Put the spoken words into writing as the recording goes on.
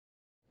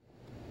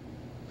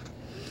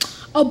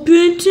A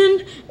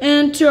button,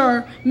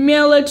 enter,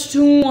 mail it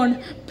to one.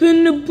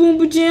 Pin the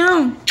boom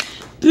down.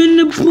 Pin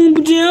the boom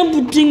down,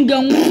 putting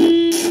down.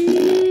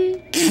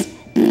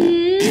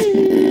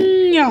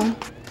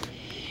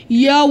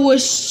 Yo,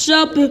 what's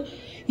up?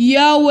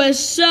 Yo,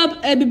 what's up,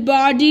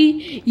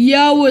 everybody?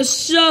 Yo,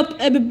 what's up,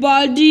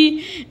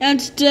 everybody? And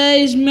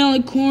today is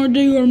Melon Corner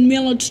Day, or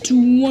mail it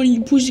to one of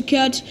you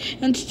pussycats.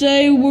 And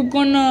today we're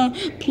gonna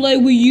play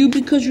Wii U,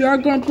 because we are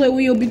gonna play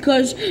Wii U,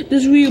 because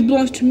this Wii U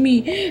belongs to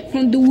me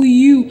from the Wii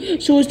U.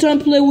 So it's time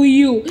to play Wii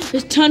U.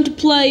 It's time to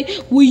play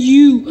Wii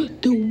U,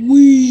 the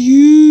Wii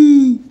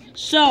U.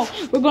 So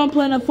we're gonna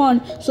play in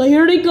fun. So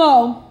here they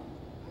go.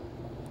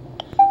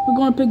 We're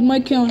gonna pick my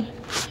account.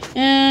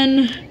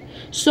 And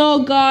so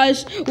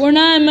guys, we're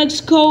not in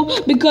Mexico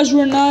because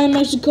we're not in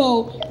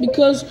Mexico.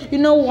 Because you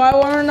know why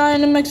we're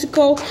not in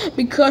Mexico?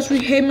 Because we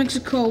hate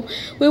Mexico.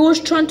 We was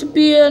trying to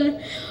be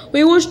in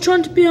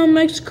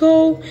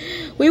Mexico.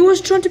 We was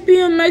trying to be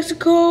in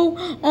Mexico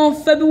on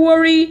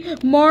February,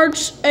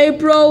 March,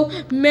 April,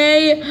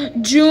 May,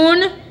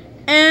 June.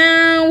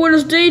 And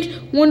Windows Day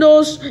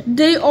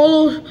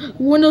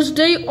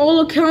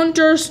all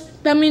counters.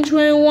 That means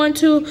we went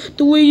to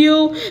the Wii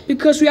U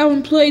because we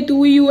haven't played the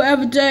Wii U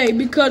every day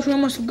because we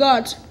almost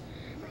forgot.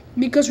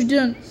 Because we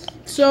didn't.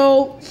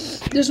 So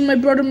this is my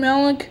brother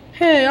Malik.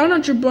 Hey, I'm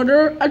not your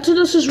brother. I thought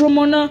this is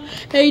Ramona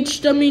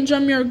H. That means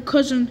I'm your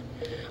cousin.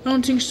 I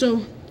don't think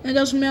so. And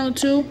that's Malik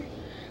too.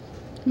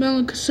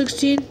 Malik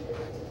 16.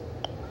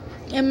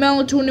 And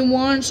Malik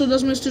 21. So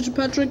that's my sister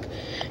Patrick.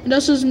 And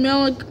that's his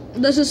Malik.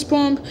 That's his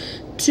pump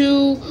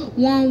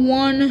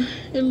 211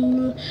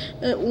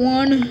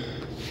 1.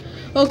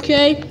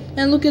 Okay,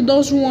 and look at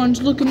those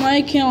ones. Look at my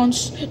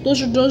accounts.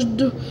 Those are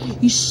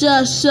you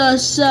said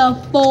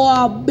for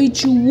I'll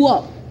beat you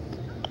up.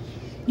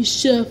 You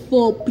said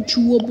for I'll beat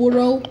you up,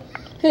 bro.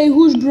 Hey,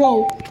 who's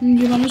bro?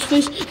 Give him his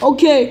face.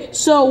 Okay,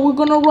 so we're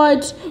gonna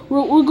write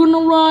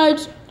Ramona.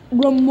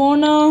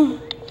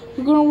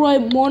 We're gonna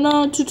write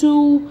Mona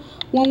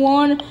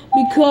 2211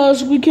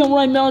 because we can't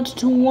write Mel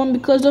 221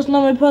 because that's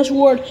not my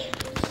password.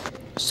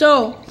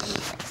 So.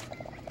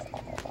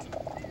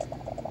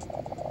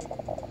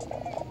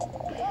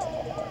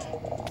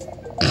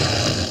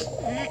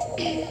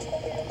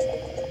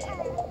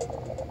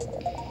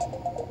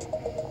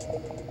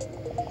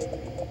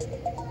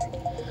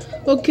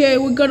 Okay,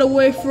 we gotta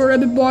wait for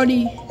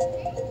everybody.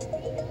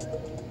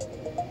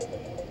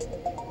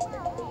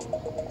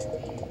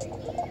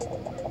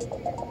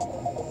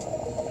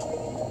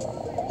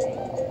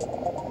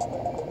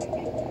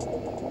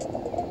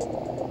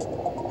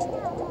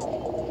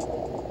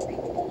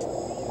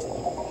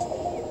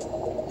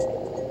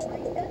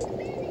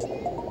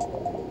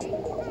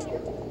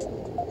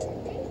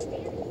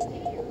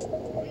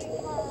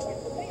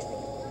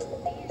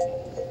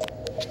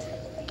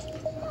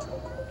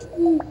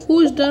 Who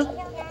is that?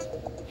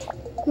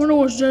 I wonder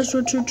what's That's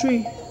Retro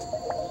Tree.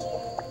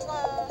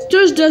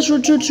 There's That's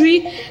Retro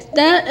Tree.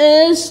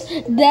 That's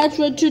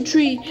Retro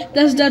Tree.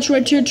 That's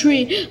Retro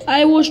Tree.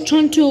 I was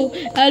trying to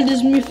add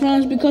this me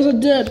friends because I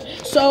did.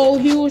 So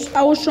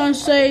I was trying to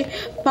say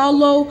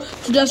follow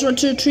to That's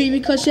Retro Tree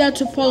because he had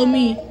to follow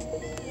me.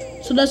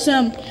 So that's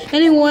him.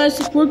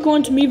 Anyways, we're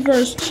going to me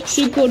first.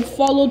 She could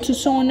follow to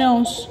someone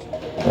else.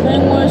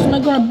 Anyways, I'm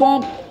not gonna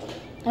bump.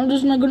 I'm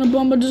just not gonna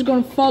bump, I'm just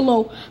gonna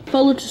follow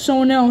to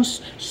someone else.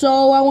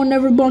 So I will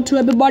never bump to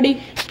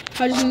everybody.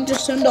 I just need to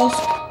send those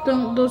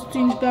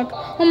things back.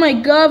 Oh my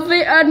god,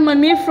 they add my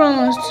me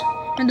friends.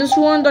 And this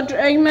one, Dr.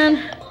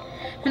 Eggman,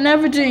 and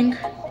everything.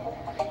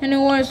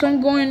 Anyways, I'm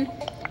going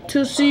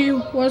to see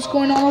what's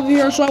going on over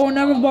here, so I will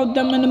never bump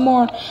them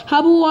anymore.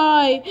 How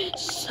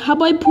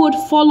about I put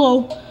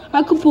follow?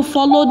 I could put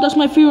follow, that's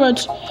my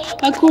favorite.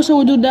 Of course I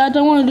will do that,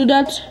 I wanna do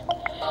that.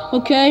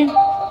 Okay.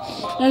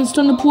 And it's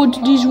time to put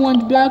these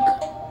ones back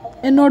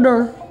in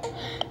order.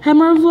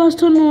 Remember last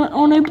time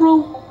on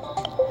April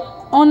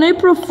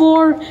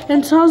 4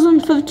 in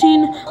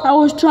 2015, I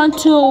was trying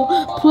to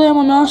play on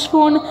my mouse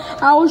phone.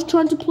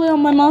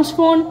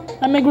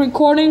 I make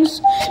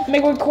recordings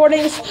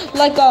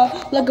like a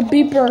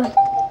beeper.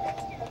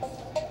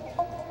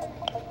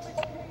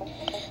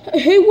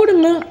 Hey, wait a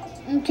minute.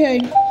 Okay,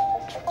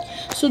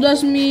 so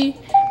that's me.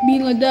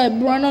 Being like that,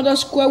 but I know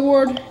that's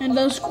Squidward and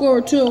that's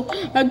Squidward too.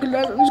 I'm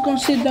just gonna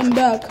sit them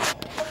back.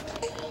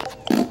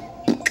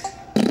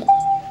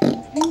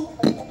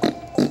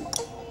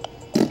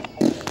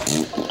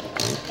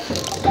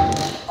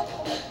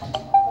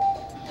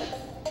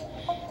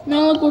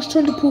 Malik was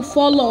trying to put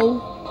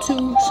follow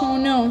to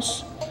someone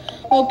else.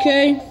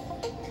 Okay.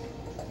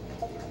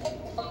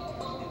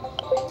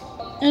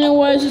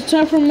 Anyways, it's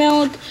time for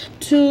Malik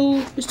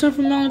to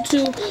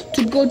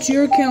go to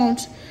your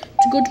account.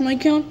 To go to my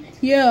account.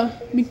 Yeah,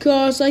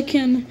 because I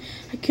can't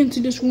see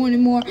this one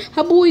anymore.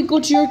 How about we go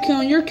to your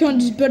account? Your account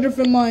is better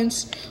than mine.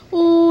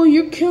 Oh,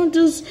 your account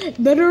is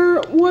better?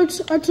 What?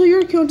 I thought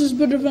your account is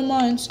better than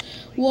mine.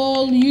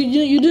 Well,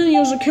 you didn't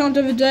use account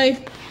every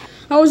day.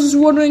 I was just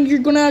wondering, you're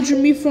gonna add your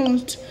me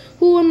friends.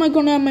 Who am I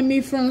gonna add my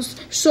me friends?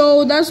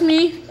 So that's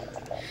me.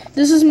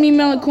 This is me,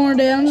 Melon Corner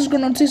Day. I'm just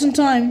gonna take some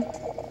time.